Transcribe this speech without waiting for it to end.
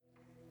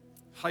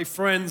Hey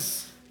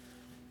friends,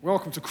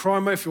 welcome to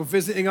Chroma. If you're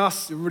visiting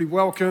us, you're really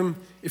welcome.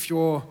 If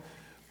you're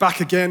back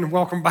again,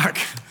 welcome back.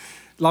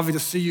 Lovely to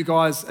see you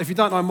guys. If you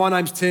don't know, my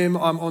name's Tim.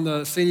 I'm on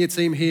the senior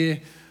team here.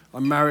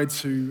 I'm married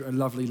to a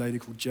lovely lady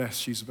called Jess.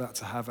 She's about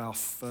to have our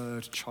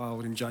third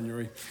child in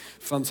January.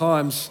 Fun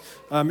times.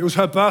 It was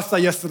her birthday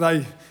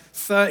yesterday.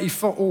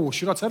 34. Oh,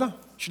 should I tell her?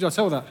 Should I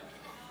tell that?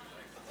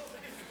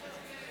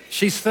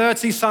 She's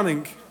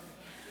 30-something.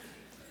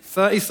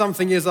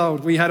 30-something years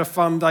old. We had a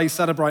fun day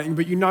celebrating,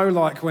 but you know,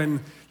 like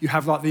when you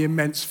have like the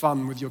immense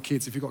fun with your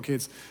kids, if you've got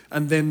kids,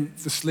 and then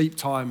the sleep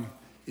time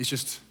is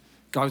just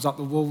goes up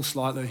the wall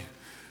slightly.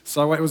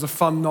 So it was a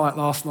fun night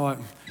last night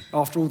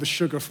after all the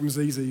sugar from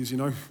ZZ's, you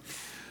know.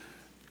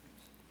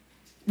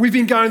 We've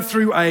been going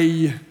through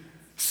a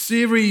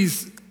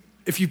series,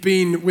 if you've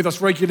been with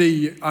us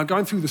regularly,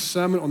 going through the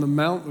Sermon on the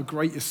Mount, the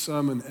greatest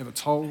sermon ever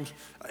told.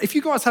 If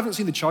you guys haven't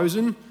seen The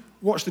Chosen,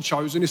 watch The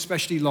Chosen,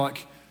 especially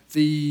like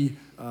the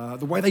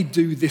way they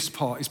do this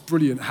part is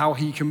brilliant. How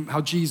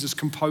Jesus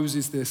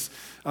composes this,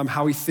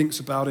 how he thinks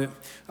about it.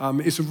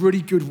 It's a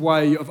really good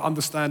way of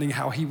understanding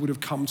how he would have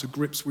come to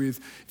grips with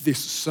this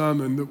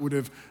sermon that would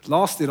have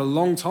lasted a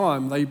long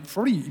time. He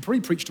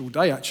probably preached all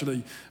day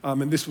actually,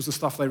 and this was the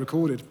stuff they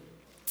recorded.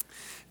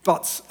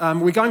 But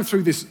we're going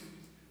through this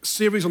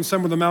series on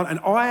Sermon on the Mount, and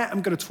I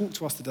am going to talk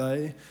to us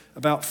today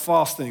about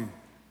fasting.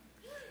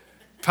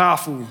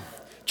 Powerful.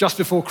 Just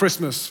before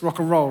Christmas, rock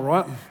and roll,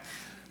 right?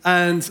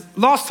 And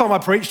last time I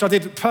preached, I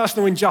did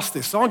personal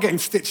injustice, so I'm getting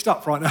stitched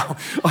up right now.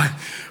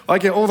 I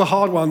get all the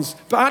hard ones.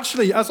 But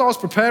actually, as I was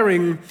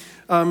preparing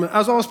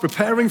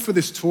for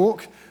this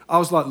talk, I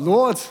was like,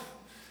 Lord,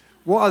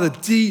 what are the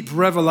deep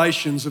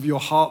revelations of your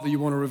heart that you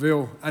want to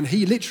reveal? And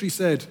he literally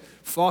said,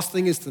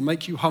 fasting is to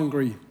make you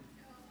hungry.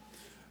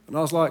 And I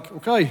was like,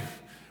 okay,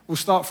 we'll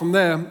start from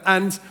there.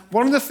 And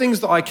one of the things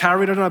that I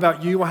carried, I don't know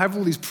about you, I have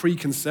all these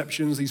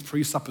preconceptions, these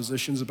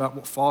presuppositions about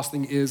what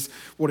fasting is,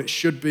 what it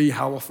should be,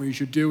 how often you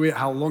should do it,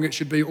 how long it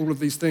should be, all of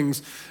these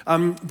things.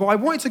 But I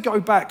wanted to go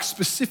back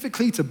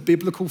specifically to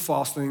biblical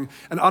fasting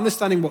and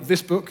understanding what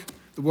this book,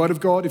 the Word of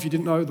God, if you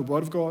didn't know, the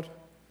Word of God,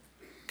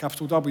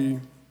 capital W,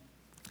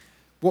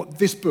 what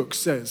this book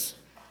says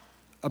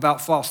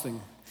about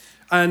fasting.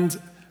 And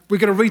we're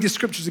going to read the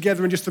scriptures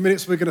together in just a minute,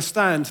 so we're going to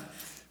stand.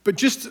 But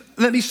just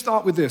let me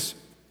start with this.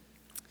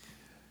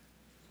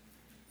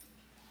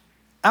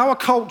 Our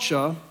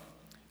culture,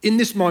 in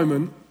this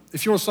moment,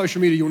 if you're on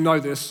social media, you'll know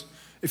this.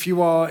 If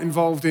you are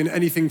involved in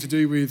anything to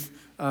do with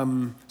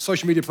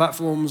social media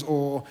platforms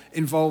or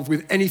involved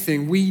with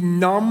anything, we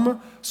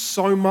numb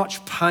so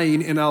much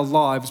pain in our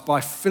lives by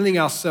filling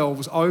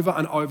ourselves over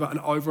and over and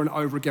over and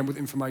over again with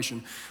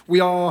information.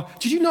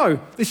 Did you know,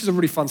 this is a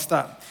really fun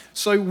stat.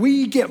 So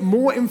we get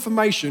more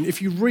information,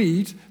 if you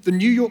read the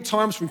New York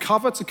Times from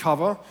cover to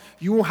cover,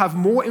 you will have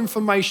more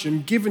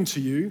information given to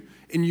you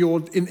in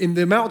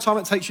the amount of time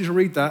it takes you to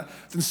read that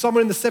than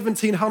someone in the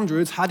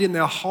 1700s had in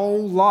their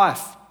whole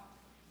life.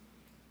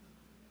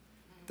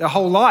 Their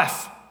whole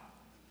life.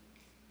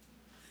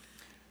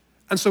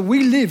 And so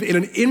we live in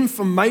an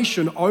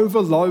information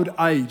overload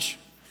age.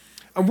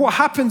 And what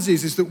happens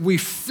is that we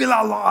fill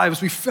our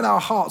lives, we fill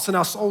our hearts and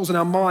our souls and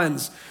our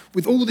minds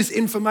with all this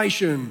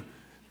information.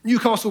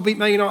 Newcastle beat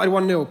Man United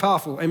 1-0,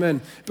 powerful,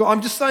 amen. But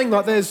I'm just saying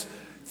like there's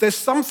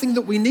something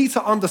that we need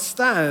to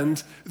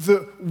understand,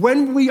 that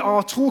when we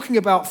are talking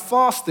about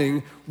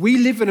fasting, we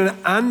live in an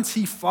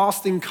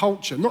anti-fasting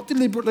culture. Not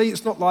deliberately,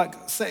 it's not like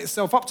set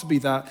itself up to be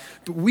that,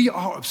 but we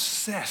are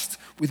obsessed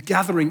with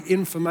gathering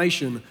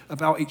information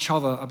about each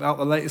other, about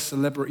the latest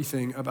celebrity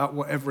thing, about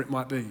whatever it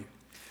might be.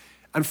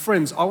 And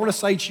friends, I want to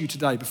say to you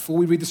today, before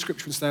we read the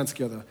scripture and stand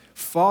together,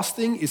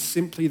 fasting is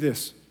simply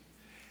this: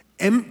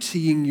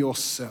 emptying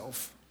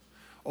yourself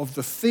of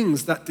the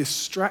things that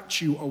distract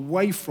you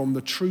away from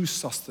the true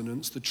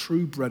sustenance, the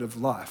true bread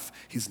of life.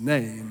 His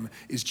name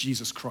is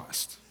Jesus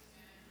Christ.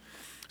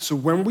 So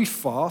when we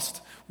fast,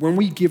 when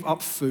we give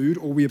up food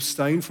or we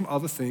abstain from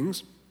other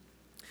things,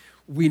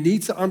 we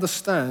need to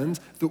understand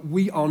that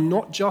we are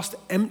not just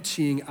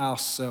emptying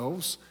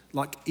ourselves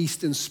like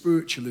Eastern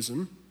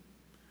spiritualism,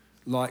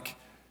 like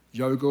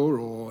yoga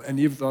or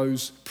any of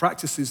those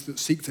practices that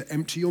seek to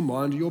empty your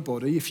mind or your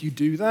body. If you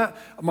do that,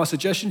 my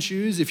suggestion to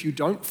you is if you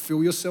don't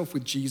fill yourself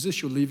with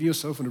Jesus, you're leaving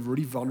yourself in a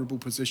really vulnerable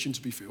position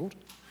to be filled.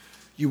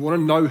 You want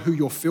to know who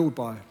you're filled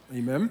by,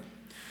 amen?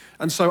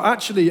 And so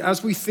actually,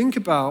 as we think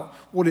about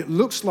what it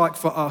looks like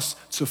for us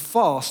to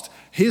fast,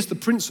 here's the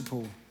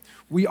principle.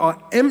 We are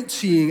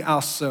emptying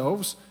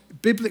ourselves.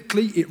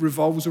 Biblically, it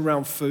revolves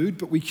around food,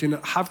 but we can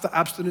have the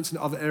abstinence in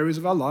other areas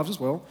of our lives as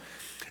well.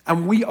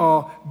 And we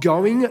are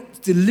going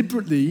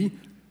deliberately,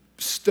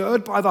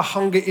 stirred by the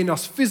hunger in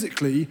us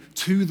physically,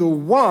 to the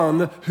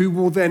one who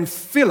will then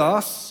fill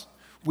us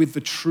with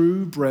the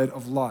true bread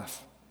of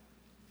life.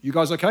 You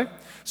guys okay?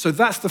 So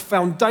that's the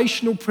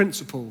foundational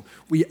principle.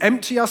 We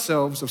empty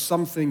ourselves of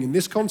something, in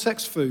this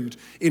context, food,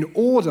 in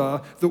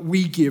order that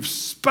we give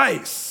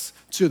space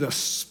to the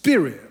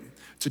Spirit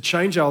to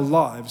change our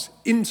lives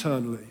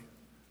internally,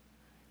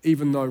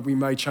 even though we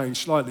may change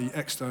slightly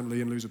externally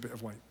and lose a bit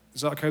of weight.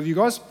 Is that okay with you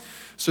guys?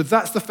 So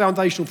that's the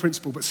foundational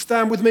principle. But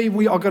stand with me.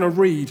 We are going to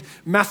read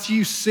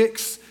Matthew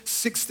 6,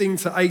 16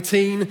 to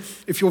 18.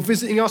 If you're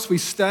visiting us, we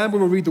stand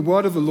when we read the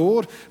word of the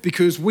Lord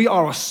because we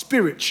are a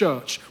spirit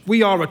church.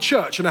 We are a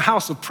church and a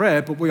house of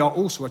prayer, but we are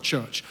also a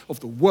church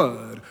of the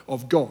word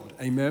of God.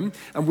 Amen?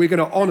 And we're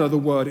going to honor the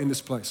word in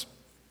this place.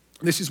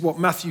 This is what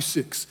Matthew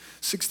 6,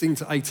 16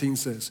 to 18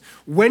 says.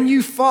 When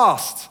you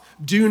fast,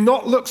 do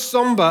not look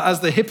somber as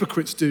the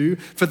hypocrites do,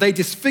 for they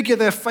disfigure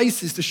their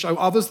faces to show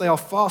others they are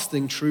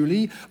fasting.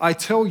 Truly, I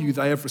tell you,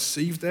 they have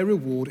received their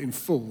reward in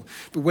full.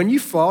 But when you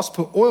fast,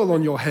 put oil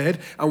on your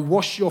head and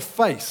wash your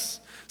face,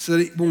 so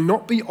that it will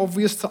not be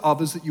obvious to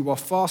others that you are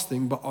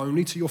fasting, but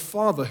only to your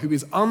Father who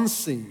is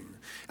unseen.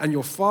 And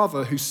your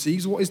Father who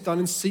sees what is done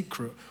in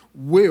secret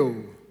will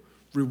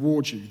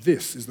reward you.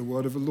 This is the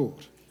word of the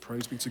Lord.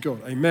 Praise be to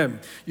God.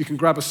 Amen. You can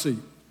grab a seat.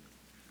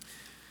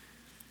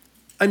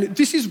 And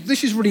this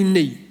is really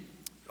neat.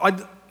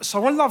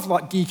 So I love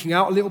like geeking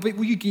out a little bit.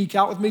 Will you geek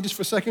out with me just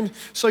for a second?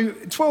 So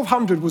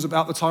 1200 was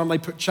about the time they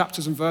put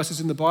chapters and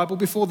verses in the Bible.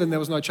 Before then, there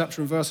was no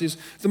chapter and verses.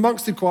 The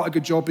monks did quite a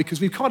good job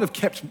because we've kind of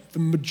kept the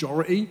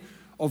majority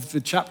of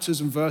the chapters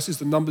and verses,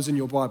 the numbers in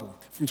your Bible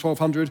from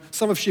 1200.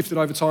 Some have shifted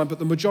over time, but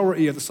the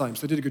majority are the same.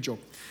 So they did a good job.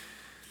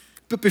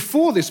 But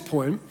before this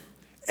point,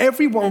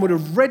 everyone would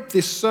have read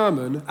this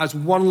sermon as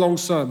one long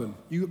sermon.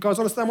 You guys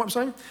understand what I'm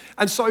saying?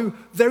 And so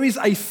there is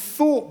a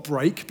thought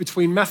break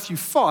between Matthew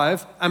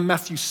 5 and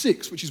Matthew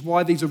 6, which is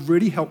why these are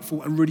really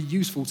helpful and really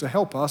useful to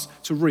help us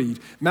to read.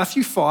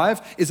 Matthew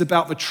 5 is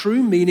about the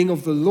true meaning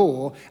of the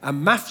law,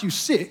 and Matthew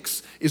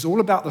 6 is all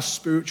about the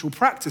spiritual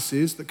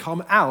practices that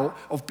come out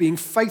of being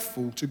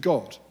faithful to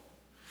God.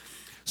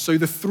 So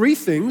the three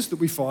things that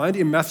we find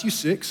in Matthew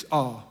 6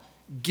 are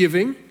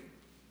giving,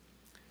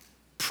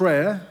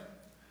 prayer,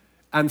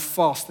 and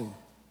fasting.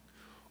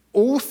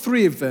 All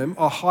three of them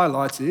are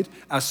highlighted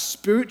as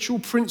spiritual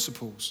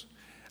principles.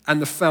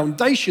 And the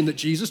foundation that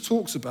Jesus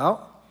talks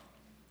about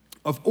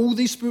of all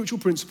these spiritual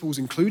principles,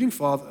 including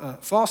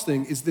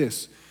fasting, is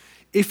this.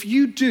 If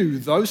you do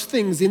those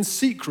things in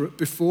secret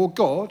before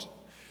God,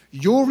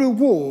 your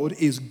reward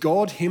is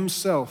God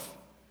himself.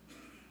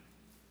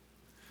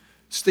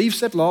 Steve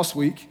said last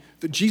week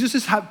that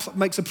Jesus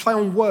makes a play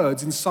on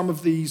words in some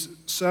of these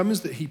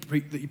sermons that he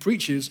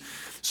preaches.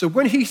 So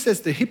when he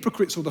says the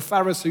hypocrites or the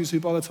Pharisees,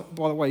 who by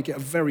the way get a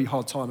very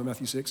hard time in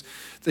Matthew 6,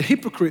 the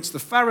hypocrites, the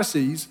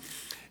Pharisees,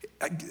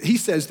 he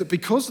says that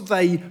because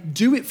they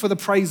do it for the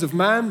praise of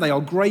man, they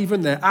are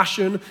graven, they're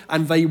ashen,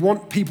 and they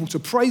want people to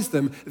praise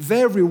them,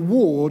 their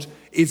reward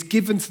is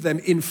given to them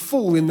in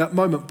full in that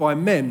moment by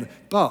men.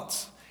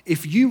 But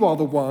if you are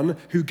the one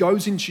who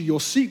goes into your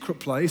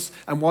secret place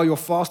and while you're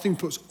fasting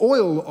puts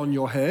oil on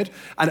your head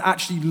and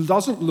actually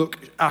doesn't look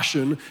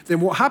ashen, then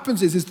what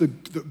happens is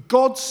that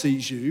God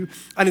sees you,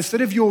 and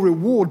instead of your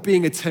reward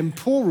being a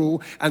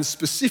temporal and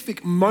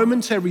specific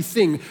momentary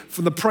thing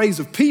from the praise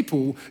of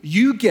people,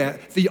 you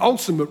get the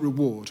ultimate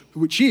reward,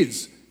 which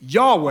is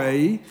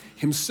Yahweh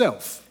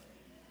himself.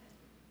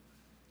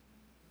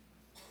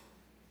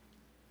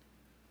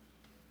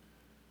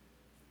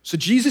 So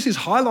Jesus is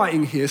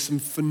highlighting here some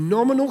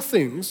phenomenal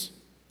things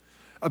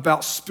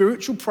about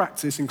spiritual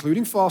practice,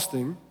 including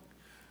fasting,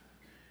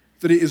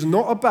 that it is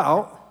not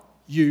about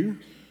you,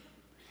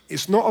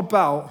 it's not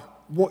about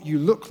what you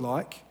look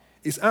like,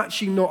 it's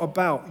actually not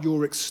about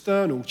your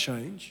external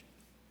change,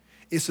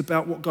 it's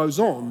about what goes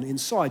on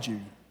inside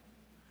you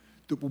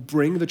that will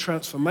bring the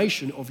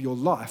transformation of your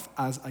life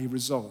as a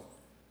result.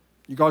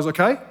 You guys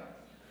okay?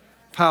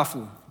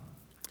 Powerful.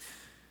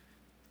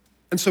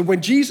 And so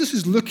when Jesus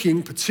is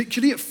looking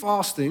particularly at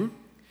fasting,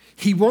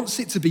 he wants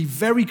it to be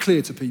very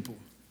clear to people.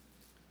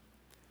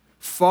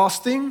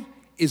 Fasting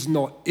is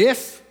not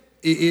if,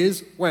 it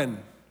is when.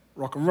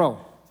 Rock and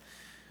roll.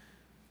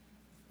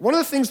 One of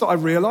the things that I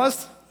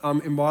realized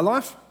in my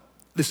life,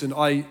 listen,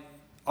 I'm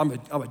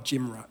a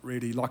gym rat,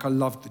 really. Like, I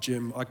love the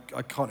gym.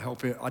 I can't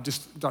help it. I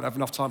just don't have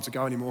enough time to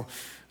go anymore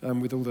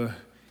with all the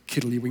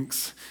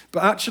kiddlywinks.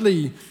 But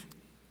actually,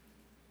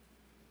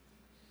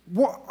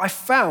 what I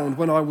found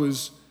when I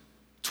was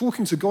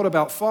talking to God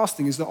about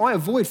fasting is that I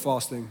avoid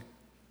fasting.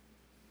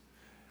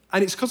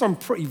 And it's because I'm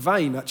pretty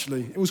vain,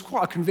 actually. It was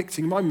quite a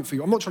convicting moment for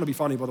you. I'm not trying to be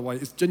funny, by the way.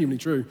 It's genuinely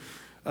true.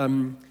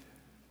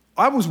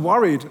 I was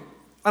worried,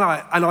 and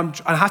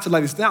I had to lay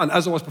this down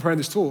as I was preparing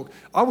this talk.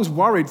 I was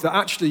worried that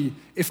actually,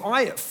 if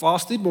I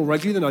fasted more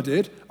regularly than I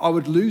did, I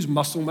would lose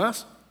muscle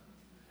mass,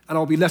 and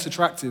I'll be less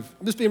attractive.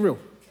 I'm just being real.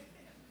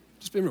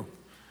 Just being real.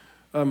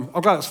 I'm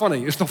glad it's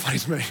funny. It's not funny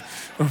to me.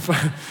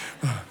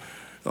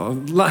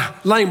 I'm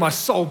laying my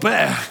soul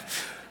bare.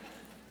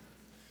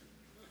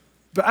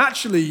 But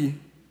actually,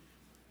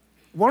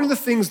 one of the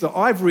things that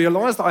I've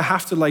realized that I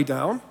have to lay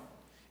down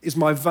is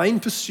my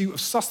vain pursuit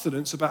of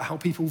sustenance about how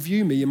people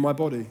view me in my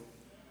body.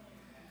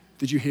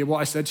 Did you hear what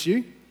I said to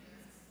you?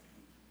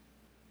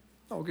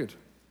 Oh, good.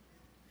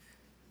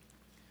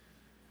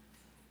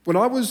 When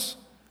I was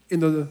in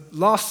the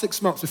last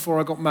 6 months before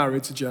I got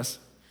married to Jess,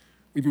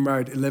 we've been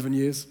married 11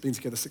 years, been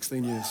together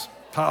 16 years.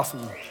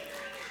 Powerful.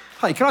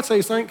 Hey, can I tell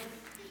you something?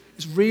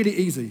 It's really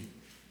easy.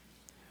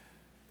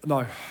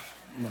 No.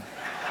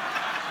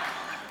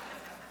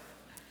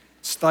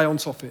 Stay on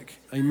topic.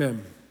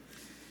 Amen.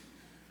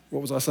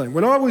 What was I saying?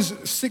 When I was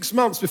 6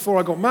 months before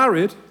I got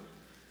married,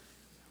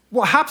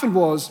 what happened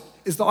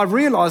is that I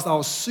realized I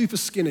was super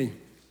skinny.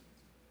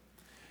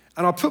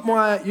 And I put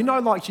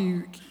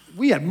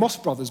we had Moss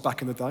Brothers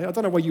back in the day. I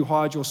don't know where you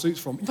hired your suits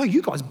from. No,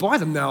 you guys buy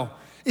them now.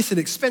 It's an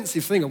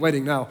expensive thing, a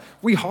wedding now.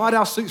 We hired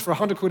our suits for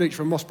 100 quid each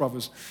from Moss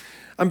Brothers.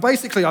 And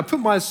basically, I put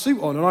my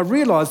suit on and I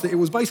realized that it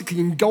was basically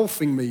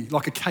engulfing me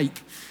like a cape.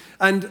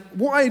 And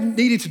what I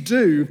needed to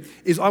do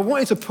is I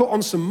wanted to put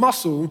on some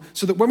muscle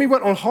so that when we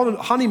went on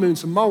honeymoon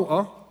to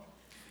Malta,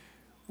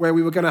 where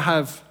we were going to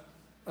have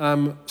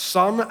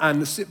sun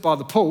and sit by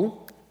the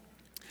pool,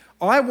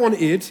 I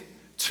wanted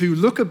to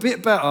look a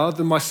bit better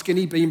than my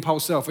skinny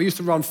beanpole self. I used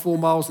to run 4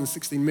 miles in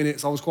 16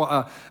 minutes. I was quite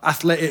an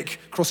athletic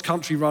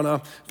cross-country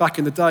runner back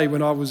in the day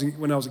when I was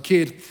a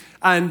kid.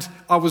 And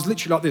I was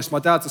literally like this. My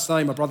dad's the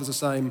same, my brother's the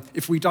same.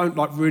 If we don't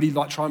really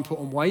try and put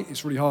on weight,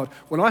 it's really hard.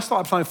 When I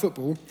started playing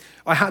football,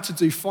 I had to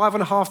do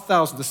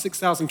 5,500 to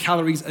 6,000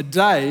 calories a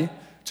day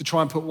to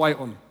try and put weight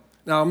on.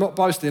 Now, I'm not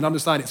boasting, I'm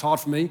just saying it's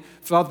hard for me.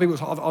 For other people,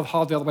 it's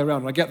hard the other way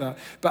around, and I get that.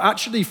 But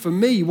actually, for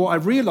me, what I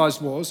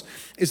realized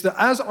is that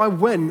as I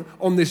went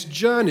on this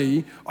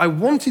journey, I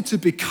wanted to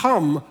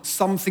become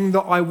something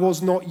that I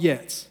was not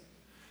yet.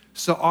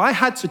 So I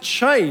had to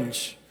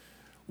change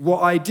what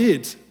I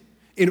did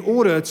in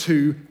order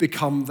to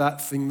become that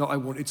thing that I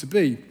wanted to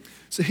be.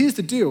 So here's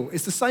the deal.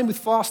 It's the same with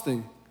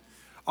fasting.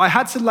 I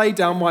had to lay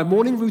down my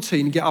morning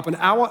routine, get up an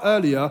hour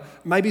earlier,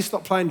 maybe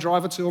stop playing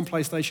Driver 2 on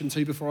PlayStation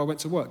 2 before I went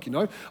to work,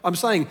 I'm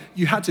saying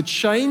you had to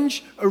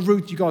change a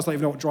route. You guys don't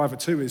even know what Driver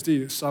 2 is, do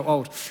you? It's so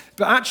old.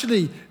 But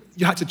actually,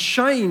 you had to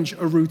change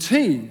a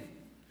routine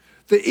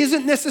that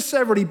isn't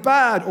necessarily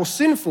bad or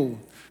sinful,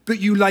 but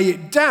you lay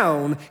it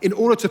down in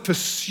order to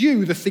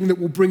pursue the thing that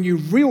will bring you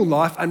real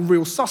life and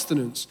real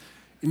sustenance.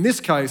 In this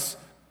case,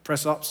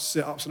 press-ups,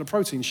 sit-ups, and a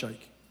protein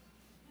shake.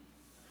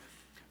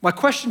 My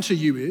question to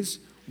you is,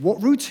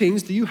 what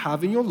routines do you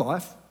have in your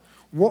life?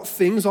 What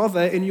things are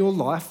there in your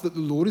life that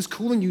the Lord is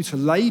calling you to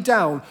lay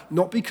down,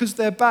 not because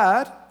they're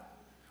bad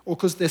or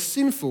because they're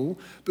sinful,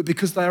 but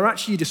because they are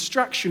actually a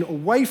distraction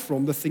away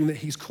from the thing that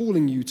He's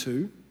calling you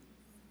to?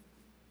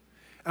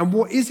 And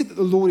what is it that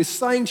the Lord is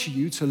saying to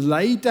you to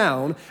lay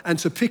down and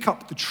to pick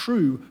up the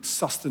true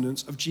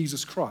sustenance of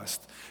Jesus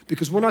Christ?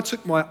 Because when I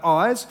took my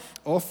eyes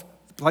off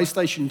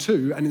PlayStation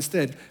 2 and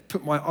instead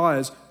put my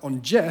eyes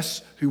on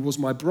Jess, who was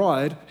my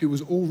bride, who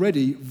was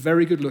already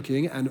very good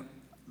looking, and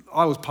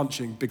I was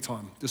punching big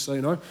time, just so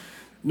you know.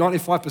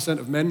 95%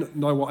 of men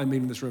know what I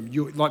mean in this room.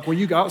 Like when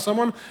you go out with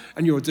someone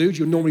and you're a dude,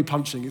 you're normally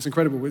punching. It's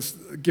incredible. It's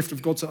a gift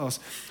of God to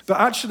us. But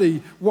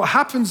actually, what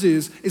happens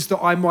is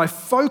that my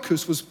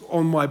focus was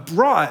on my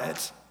bride,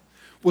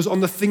 was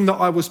on the thing that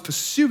I was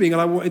pursuing, and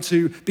I wanted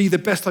to be the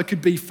best I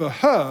could be for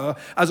her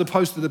as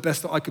opposed to the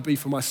best that I could be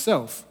for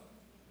myself.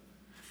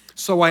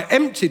 So I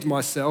emptied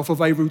myself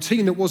of a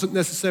routine that wasn't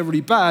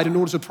necessarily bad in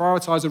order to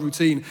prioritize a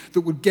routine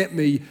that would get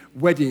me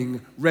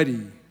wedding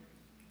ready.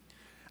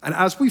 And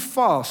as we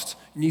fast,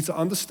 you need to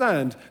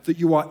understand that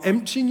you are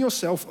emptying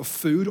yourself of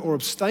food or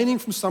abstaining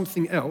from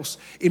something else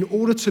in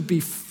order to be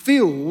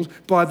filled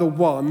by the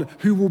one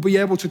who will be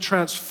able to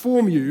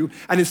transform you.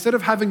 And instead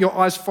of having your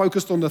eyes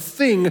focused on the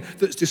thing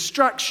that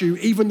distracts you,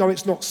 even though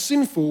it's not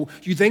sinful,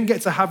 you then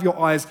get to have your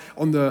eyes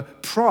on the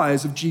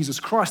prize of Jesus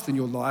Christ in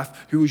your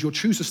life, who is your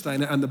true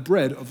sustainer and the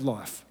bread of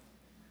life.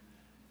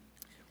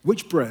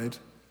 Which bread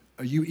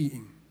are you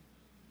eating?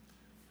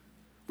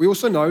 We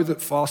also know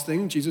that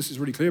fasting, Jesus is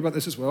really clear about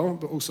this as well,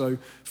 but also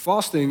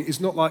fasting is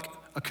not like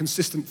a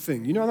consistent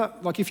thing. You know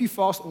that? Like if you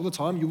fast all the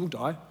time, you will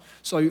die.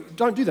 So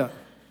don't do that.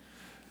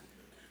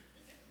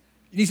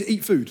 You need to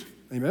eat food.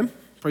 Amen?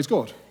 Praise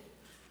God.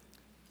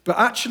 But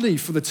actually,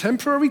 for the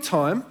temporary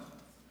time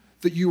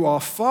that you are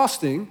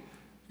fasting,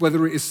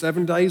 whether it is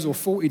 7 days or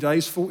 40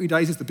 days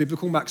is the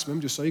biblical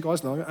maximum, just so you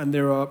guys know, and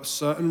there are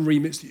certain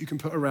remits that you can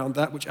put around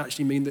that, which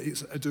actually mean that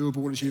it's a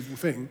doable and achievable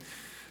thing.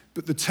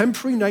 But the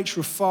temporary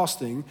nature of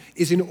fasting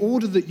is in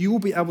order that you will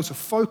be able to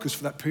focus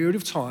for that period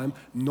of time,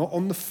 not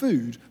on the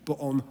food, but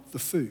on the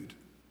food.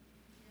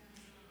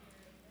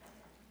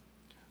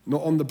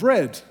 Not on the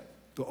bread,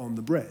 but on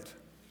the bread.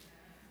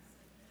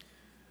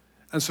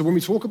 And so when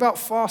we talk about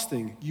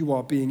fasting, you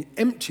are being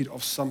emptied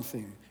of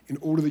something in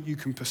order that you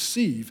can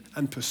perceive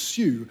and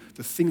pursue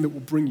the thing that will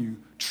bring you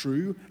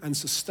true and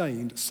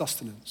sustained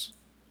sustenance.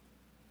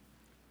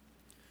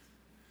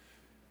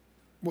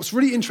 What's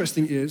really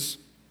interesting is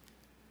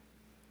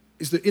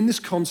that in this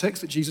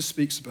context that Jesus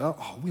speaks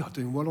about, we are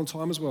doing well on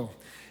time as well.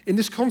 In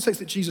this context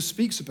that Jesus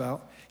speaks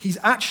about, he's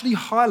actually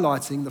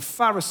highlighting the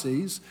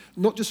Pharisees,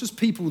 not just as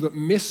people that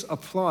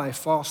misapply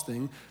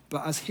fasting,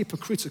 but as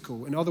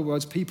hypocritical. In other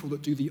words, people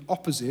that do the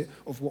opposite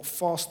of what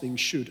fasting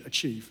should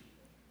achieve.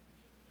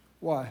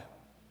 Why?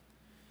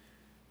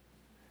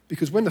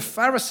 Because when the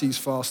Pharisees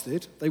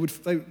fasted,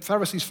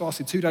 Pharisees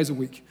fasted 2 days a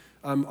week.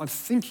 I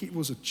think it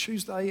was a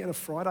Tuesday and a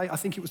Friday. I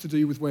think it was to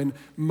do with when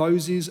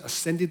Moses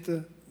ascended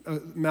the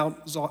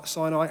Mount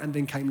Sinai and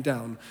then came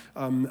down.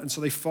 And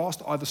so they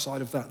fast either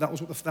side of that. That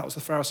was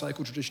the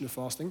Pharisaical tradition of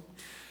fasting.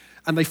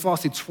 And they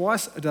fasted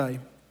twice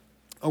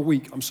a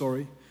week.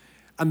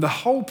 And the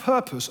whole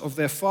purpose of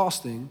their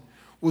fasting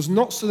was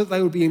not so that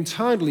they would be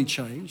internally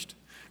changed,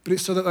 but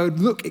it's so that they would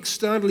look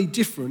externally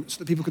different so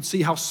that people could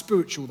see how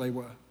spiritual they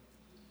were.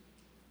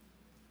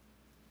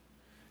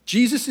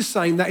 Jesus is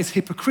saying that is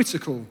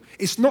hypocritical.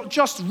 It's not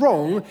just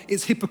wrong,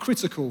 it's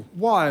hypocritical.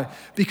 Why?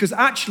 Because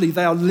actually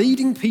they are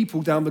leading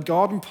people down the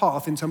garden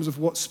path in terms of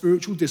what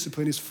spiritual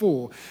discipline is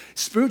for.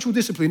 Spiritual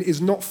discipline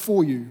is not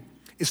for you.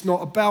 It's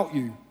not about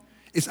you.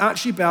 It's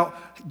actually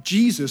about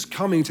Jesus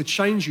coming to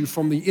change you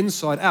from the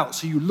inside out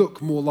so you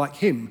look more like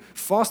him.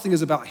 Fasting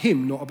is about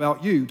him, not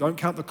about you. Don't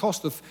count the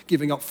cost of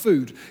giving up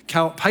food.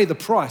 Pay the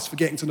price for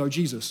getting to know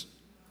Jesus.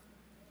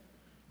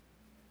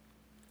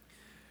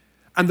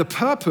 And the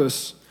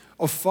purpose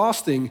of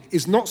fasting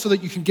is not so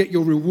that you can get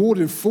your reward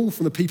in full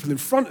from the people in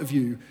front of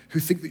you who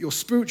think that you're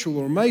spiritual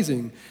or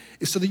amazing.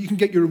 It's so that you can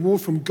get your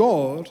reward from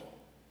God,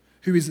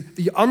 who is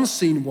the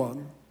unseen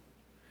one,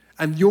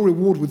 and your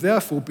reward would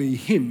therefore be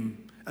him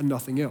and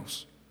nothing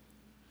else.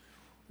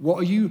 What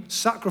are you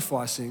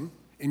sacrificing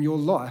in your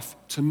life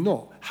to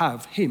not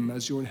have him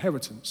as your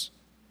inheritance?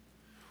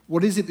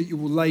 What is it that you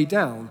will lay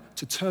down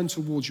to turn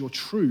towards your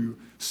true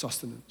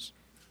sustenance?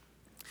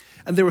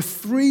 And there are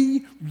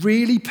three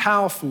really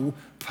powerful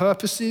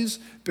purposes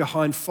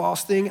behind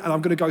fasting, and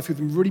I'm going to go through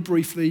them really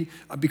briefly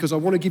because I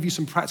want to give you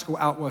some practical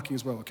outworking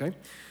as well, okay?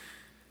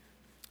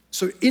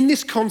 So in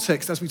this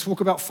context, as we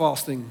talk about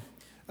fasting,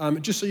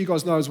 just so you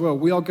guys know as well,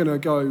 we are going to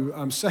go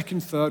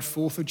 2nd, 3rd,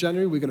 4th of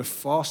January. We're going to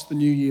fast the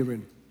new year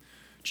in.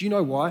 Do you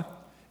know why?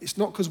 It's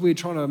not because we're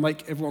trying to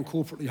make everyone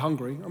corporately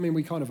hungry. I mean,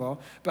 we kind of are.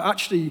 But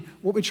actually,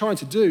 what we're trying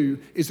to do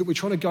is that we're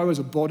trying to go as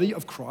a body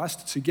of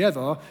Christ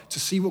together to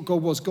see what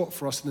God has got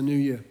for us in the new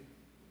year.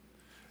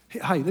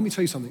 Hey, let me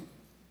tell you something.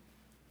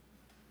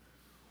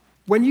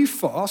 When you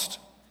fast,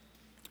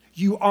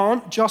 you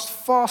aren't just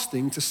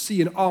fasting to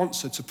see an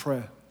answer to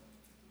prayer.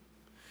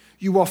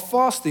 You are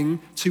fasting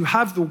to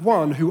have the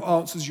one who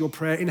answers your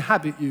prayer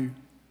inhabit you,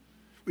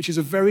 which is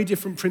a very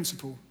different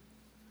principle.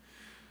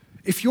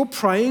 If you're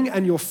praying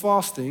and you're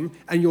fasting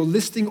and you're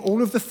listing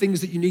all of the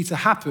things that you need to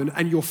happen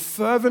and you're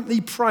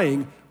fervently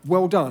praying,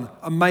 well done,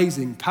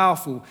 amazing,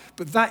 powerful,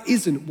 but that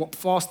isn't what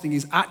fasting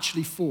is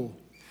actually for.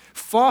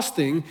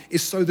 Fasting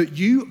is so that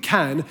you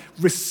can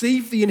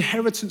receive the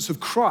inheritance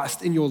of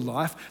Christ in your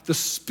life, the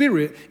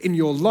Spirit in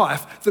your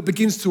life that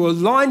begins to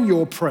align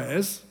your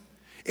prayers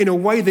in a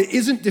way that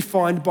isn't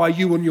defined by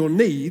you and your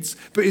needs,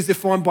 but is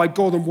defined by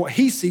God and what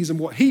he sees and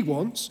what he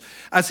wants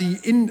as he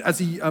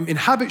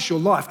inhabits your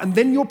life. And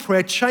then your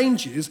prayer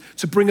changes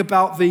to bring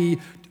about the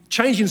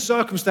change in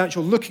circumstance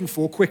you're looking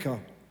for quicker.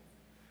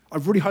 I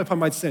really hope I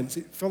made sense.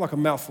 It felt like a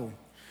mouthful.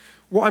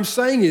 What I'm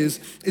saying is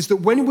that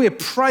when we're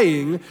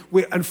praying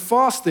and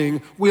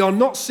fasting, we are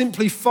not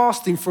simply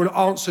fasting for an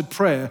answered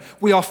prayer.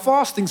 We are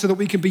fasting so that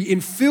we can be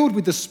infilled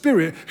with the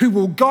Spirit who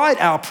will guide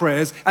our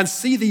prayers and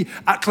see the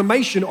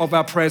acclamation of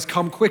our prayers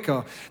come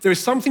quicker. There is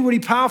something really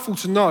powerful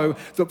to know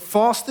that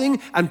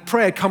fasting and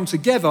prayer come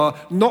together,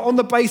 not on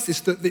the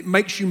basis that it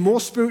makes you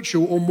more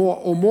spiritual or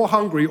more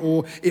hungry,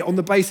 or on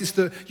the basis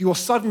that you are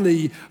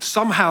suddenly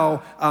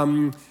somehow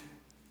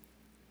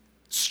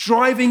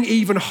striving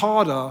even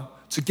harder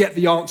to get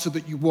the answer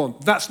that you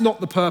want. That's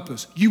not the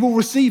purpose. You will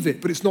receive it,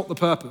 but it's not the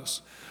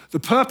purpose. The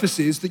purpose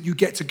is that you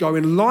get to go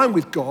in line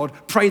with God,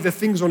 pray the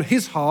things on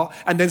his heart,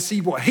 and then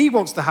see what he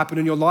wants to happen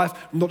in your life,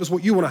 not just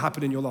what you want to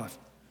happen in your life.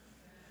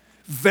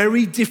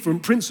 Very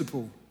different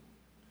principle.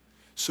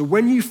 So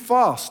when you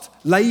fast,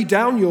 lay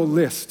down your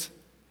list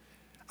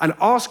and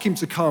ask him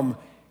to come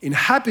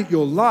inhabit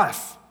your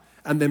life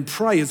and then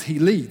pray as he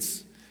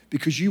leads.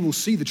 Because you will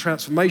see the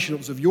transformation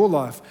of your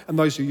life and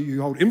those who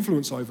you hold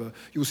influence over.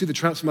 You will see the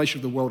transformation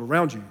of the world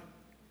around you.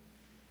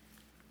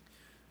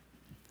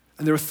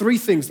 And there are three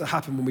things that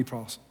happen when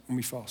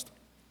we fast.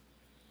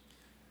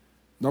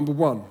 Number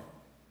one,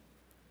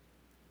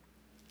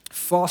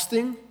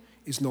 fasting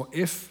is not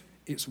if,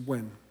 it's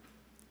when.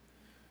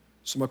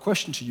 So my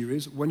question to you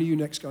is, when are you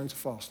next going to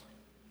fast?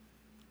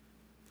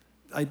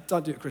 Hey,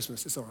 don't do it at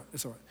Christmas. It's all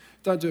right.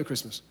 Don't do it at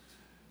Christmas.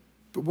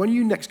 But when are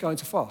you next going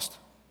to fast?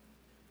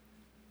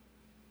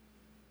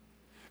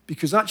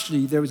 Because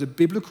actually there is a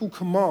biblical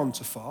command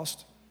to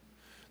fast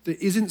that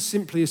isn't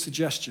simply a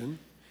suggestion,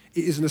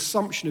 it is an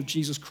assumption of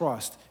Jesus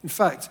Christ. In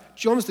fact,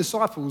 John's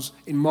disciples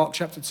in Mark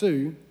chapter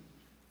 2,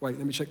 wait,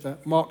 let me check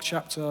that. Mark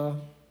chapter,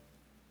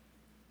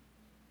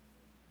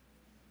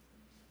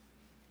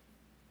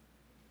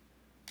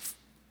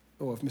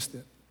 I've missed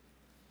it.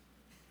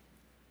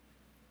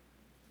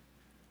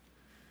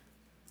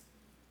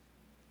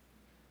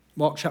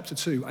 Mark chapter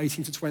 2,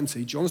 18 to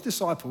 20, John's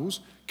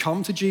disciples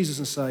come to Jesus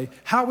and say,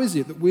 how is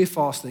it that we're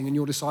fasting and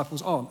your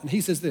disciples aren't? And he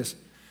says this,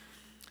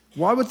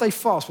 why would they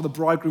fast while the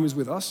bridegroom is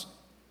with us?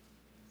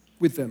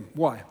 With them,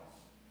 why?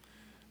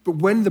 But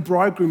when the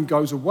bridegroom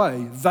goes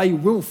away, they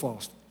will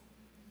fast.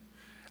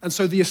 And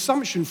so the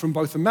assumption from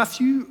both the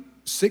Matthew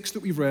 6 that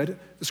we read,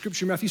 the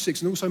scripture in Matthew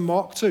 6, and also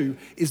Mark 2,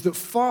 is that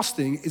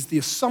fasting is the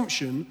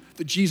assumption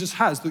that Jesus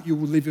has that you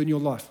will live in your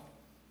life.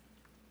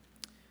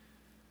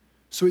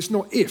 So it's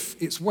not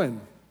if, it's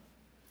when.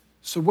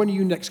 So when are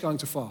you next going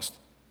to fast?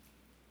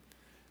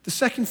 The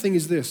second thing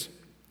is this.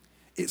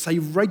 It's a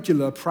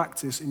regular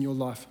practice in your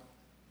life.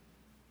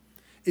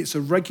 It's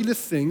a regular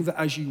thing that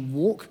as you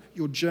walk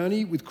your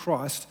journey with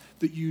Christ,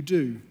 that you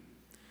do.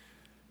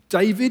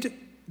 David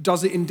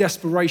does it in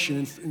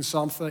desperation in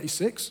Psalm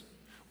 36,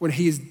 when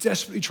he is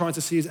desperately trying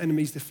to see his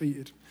enemies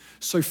defeated.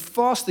 So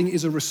fasting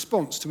is a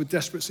response to a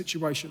desperate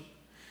situation.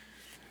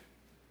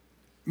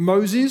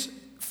 Moses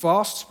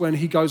fasts when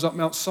he goes up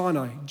Mount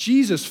Sinai.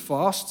 Jesus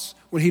fasts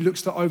when he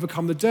looks to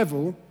overcome the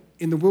devil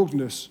in the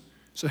wilderness.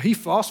 So he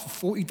fasts for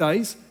 40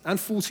 days and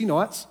 40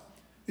 nights.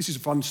 This is a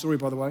fun story,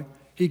 by the way.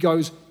 He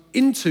goes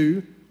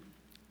into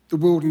the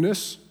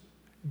wilderness,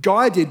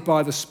 guided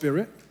by the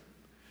Spirit,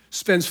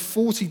 spends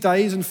 40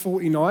 days and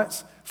 40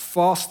 nights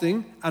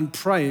fasting and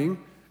praying,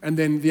 and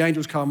then the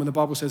angels come and the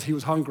Bible says he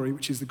was hungry,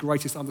 which is the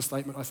greatest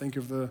understatement, I think,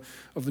 of the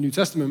New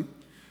Testament.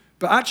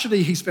 But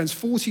actually, he spends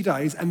 40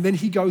 days and then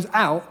he goes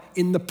out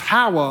in the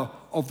power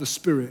of the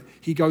Spirit.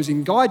 He goes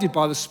in guided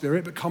by the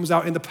Spirit, but comes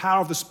out in the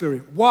power of the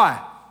Spirit.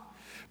 Why?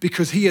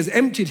 Because he has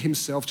emptied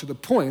himself to the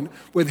point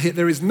where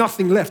there is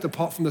nothing left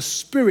apart from the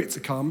Spirit to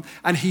come,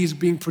 and he's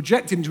being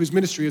projected into his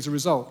ministry as a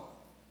result.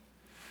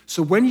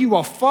 So when you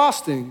are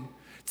fasting,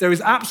 there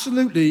is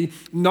absolutely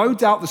no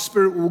doubt the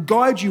Spirit will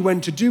guide you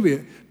when to do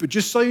it. But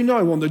just so you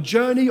know, on the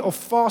journey of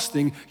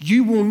fasting,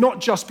 you will not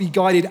just be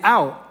guided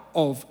out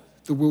of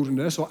the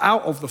wilderness or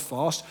out of the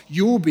fast.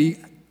 You'll be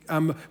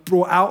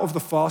brought out of the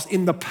fast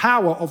in the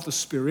power of the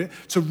Spirit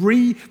to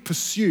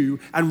pursue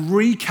and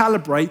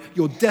recalibrate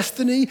your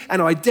destiny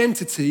and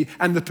identity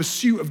and the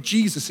pursuit of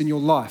Jesus in your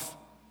life.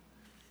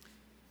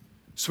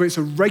 So it's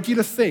a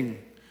regular thing.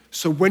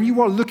 So when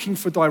you are looking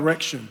for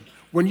direction,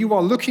 when you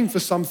are looking for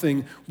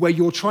something where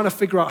you're trying to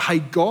figure out, hey,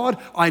 God,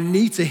 I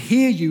need to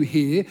hear you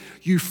here,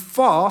 you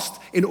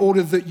fast in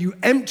order that you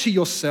empty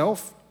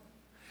yourself,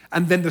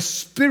 and then the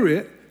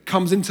Spirit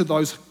comes into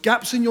those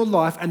gaps in your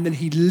life, and then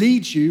he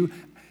leads you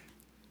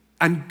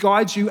and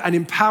guides you and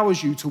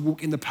empowers you to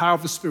walk in the power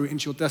of the Spirit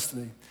into your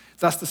destiny.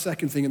 That's the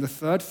second thing. And the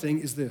third thing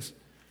is this.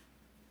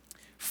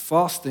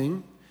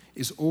 Fasting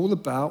is all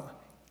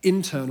about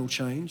internal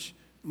change,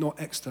 not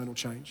external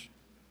change.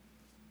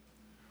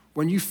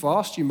 When you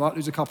fast, you might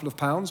lose a couple of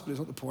pounds, but it's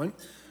not the point.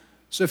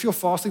 So if you're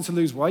fasting to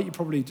lose weight, you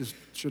probably just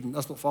shouldn't.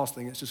 That's not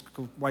fasting, it's just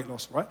called weight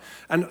loss, right?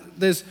 And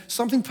there's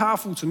something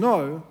powerful to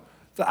know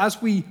that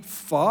as we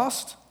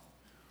fast,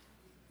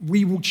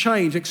 we will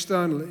change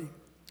externally.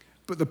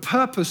 But the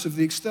purpose of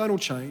the external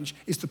change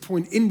is to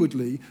point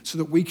inwardly so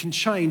that we can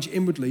change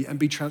inwardly and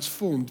be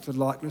transformed to the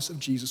likeness of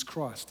Jesus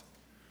Christ.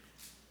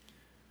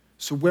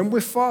 So when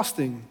we're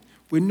fasting,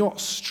 we're not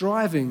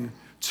striving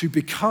to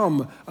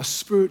become a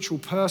spiritual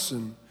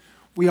person.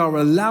 We are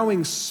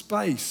allowing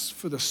space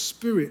for the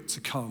Spirit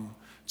to come,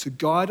 to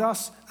guide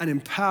us and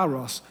empower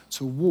us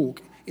to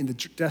walk in the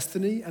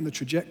destiny and the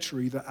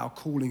trajectory that our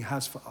calling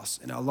has for us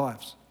in our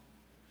lives.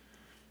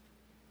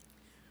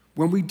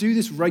 When we do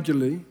this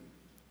regularly,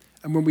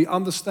 and when we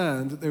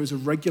understand that there is a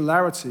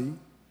regularity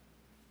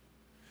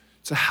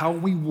to how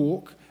we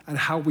walk and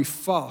how we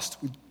fast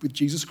with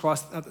Jesus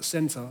Christ at the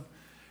center,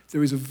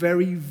 there is a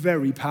very,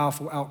 very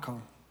powerful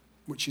outcome,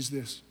 which is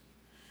this.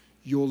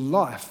 Your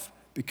life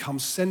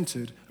becomes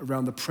centered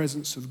around the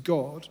presence of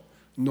God,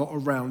 not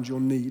around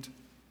your need.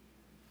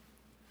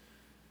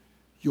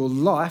 Your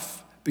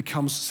life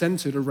becomes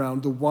centered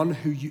around the one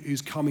who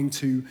is coming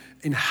to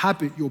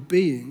inhabit your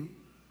being,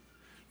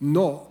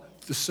 not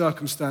the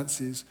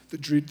circumstances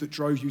that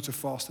drove you to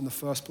fast in the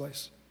first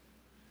place.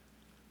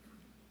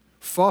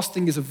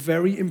 Fasting is a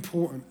very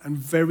important and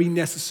very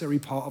necessary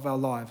part of our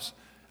lives,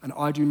 and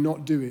I do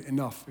not do it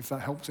enough. If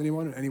that helps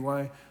anyone in any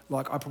way,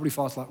 I probably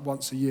fast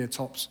once a year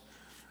tops,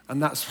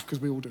 and that's because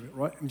we all do it,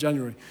 right, in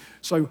January.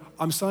 So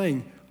I'm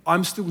saying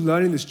I'm still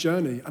learning this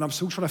journey, and I'm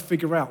still trying to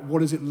figure out what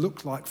does it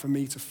look like for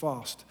me to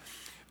fast.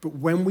 But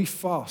when we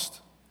fast,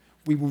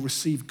 we will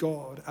receive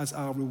God as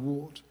our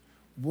reward.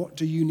 What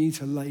do you need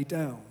to lay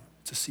down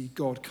to see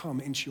God come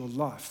into your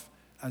life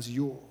as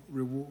your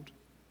reward?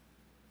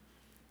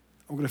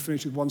 I'm going to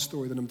finish with one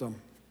story, then I'm done.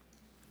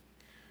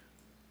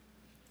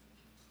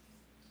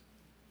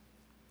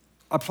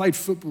 I played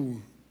football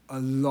a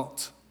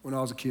lot when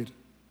I was a kid.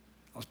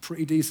 I was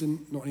pretty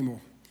decent, not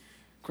anymore.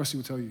 Cressy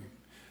will tell you.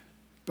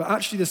 But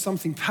actually there's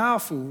something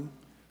powerful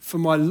for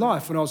my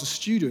life when I was a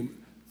student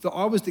that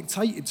I was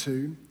dictated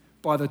to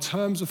by the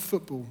terms of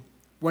football,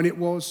 when it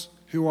was,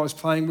 who I was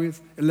playing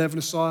with, 11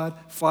 aside,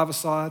 5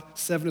 aside,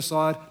 7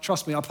 aside.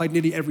 Trust me, I played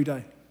nearly every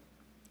day.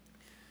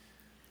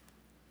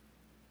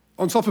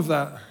 On top of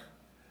that,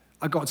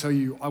 I got to tell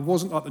you, I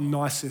wasn't like the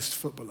nicest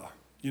footballer,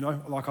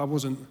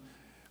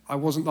 I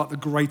wasn't like the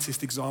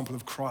greatest example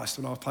of Christ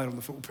when I played on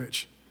the football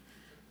pitch.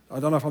 I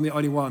don't know if I'm the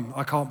only one.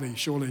 I can't be,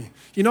 surely.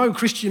 You know,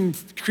 Christian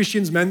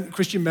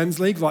men's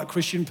league, like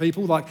Christian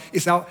people, like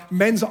it's our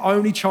men's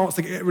only chance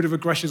to get rid of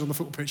aggressions on the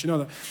football pitch. You know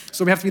that.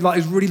 So we have to be like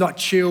these really like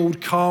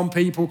chilled, calm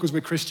people because we're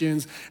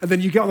Christians. And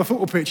then you get on the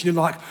football pitch and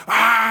you're like,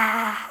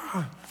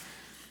 ah.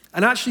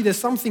 And actually, there's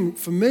something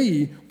for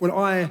me when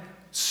I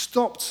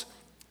thought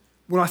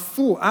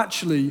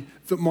actually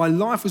that my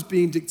life was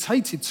being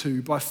dictated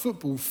to by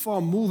football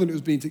far more than it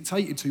was being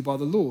dictated to by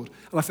the Lord.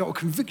 And I felt a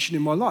conviction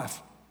in my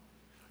life.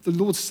 The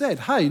Lord said,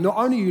 hey, not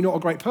only are you not a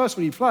great person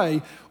when you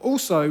play,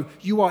 also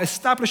you are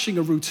establishing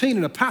a routine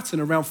and a pattern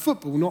around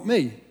football, not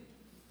me.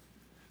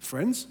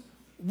 Friends,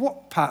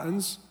 what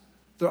patterns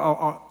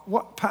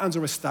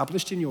are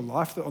established in your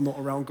life that are not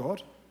around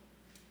God?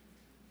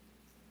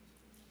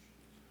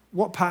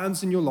 What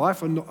patterns in your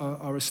life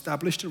are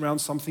established around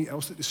something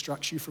else that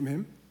distracts you from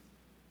Him?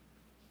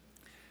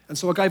 And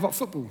so I gave up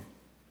football.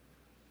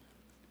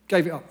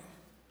 Gave it up.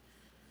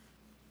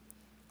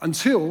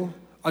 Until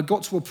I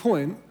got to a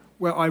point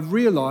where I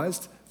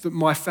realized that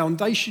my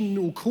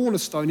foundational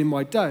cornerstone in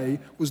my day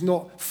was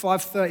not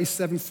 5:30,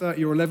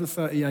 7:30, or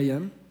 11:30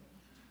 a.m.,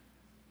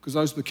 because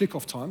those were the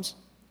kickoff times.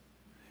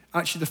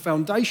 Actually, the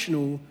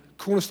foundational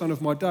cornerstone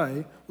of my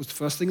day was the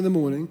first thing in the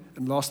morning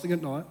and last thing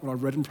at night when I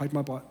read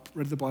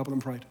the Bible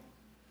and prayed.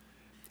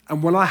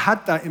 And when I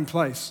had that in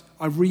place,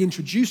 I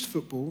reintroduced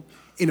football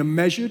in a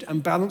measured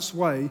and balanced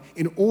way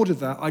in order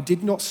that I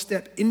did not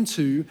step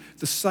into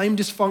the same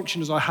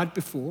dysfunction as I had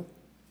before,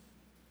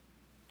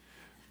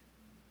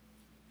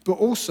 but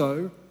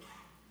also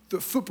that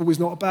football is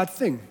not a bad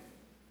thing.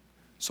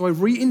 So I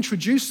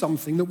reintroduced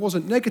something that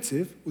wasn't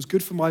negative, was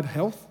good for my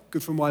health,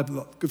 good for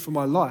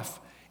my life,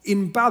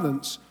 in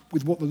balance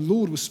with what the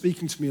Lord was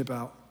speaking to me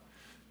about.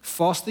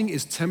 Fasting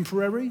is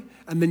temporary,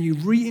 and then you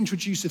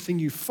reintroduce the thing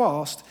you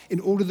fast in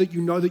order that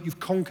you know that you've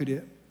conquered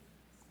it.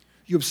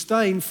 You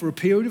abstain for a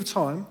period of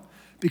time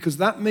because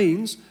that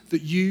means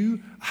that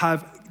you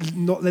have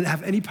not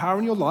have any power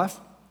in your life,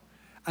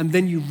 and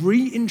then you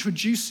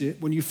reintroduce it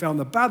when you found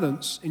the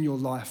balance in your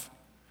life,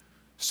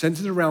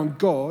 centered around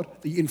God,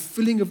 the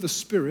infilling of the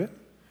Spirit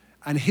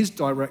and His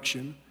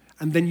direction,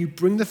 and then you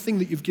bring the thing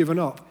that you've given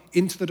up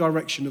into the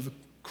direction of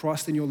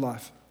Christ in your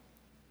life.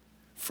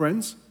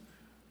 Friends,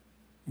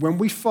 when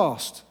we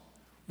fast,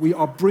 we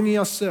are bringing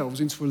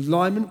ourselves into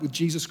alignment with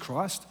Jesus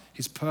Christ,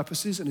 His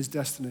purposes and His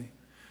destiny.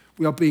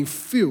 We are being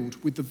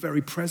filled with the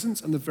very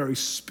presence and the very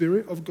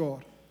Spirit of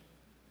God.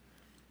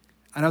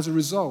 And as a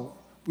result,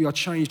 we are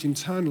changed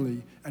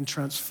internally and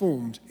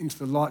transformed into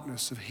the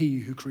likeness of He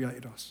who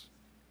created us.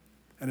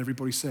 And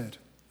everybody said,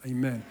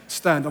 amen.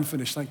 Stand, I'm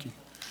finished, thank you.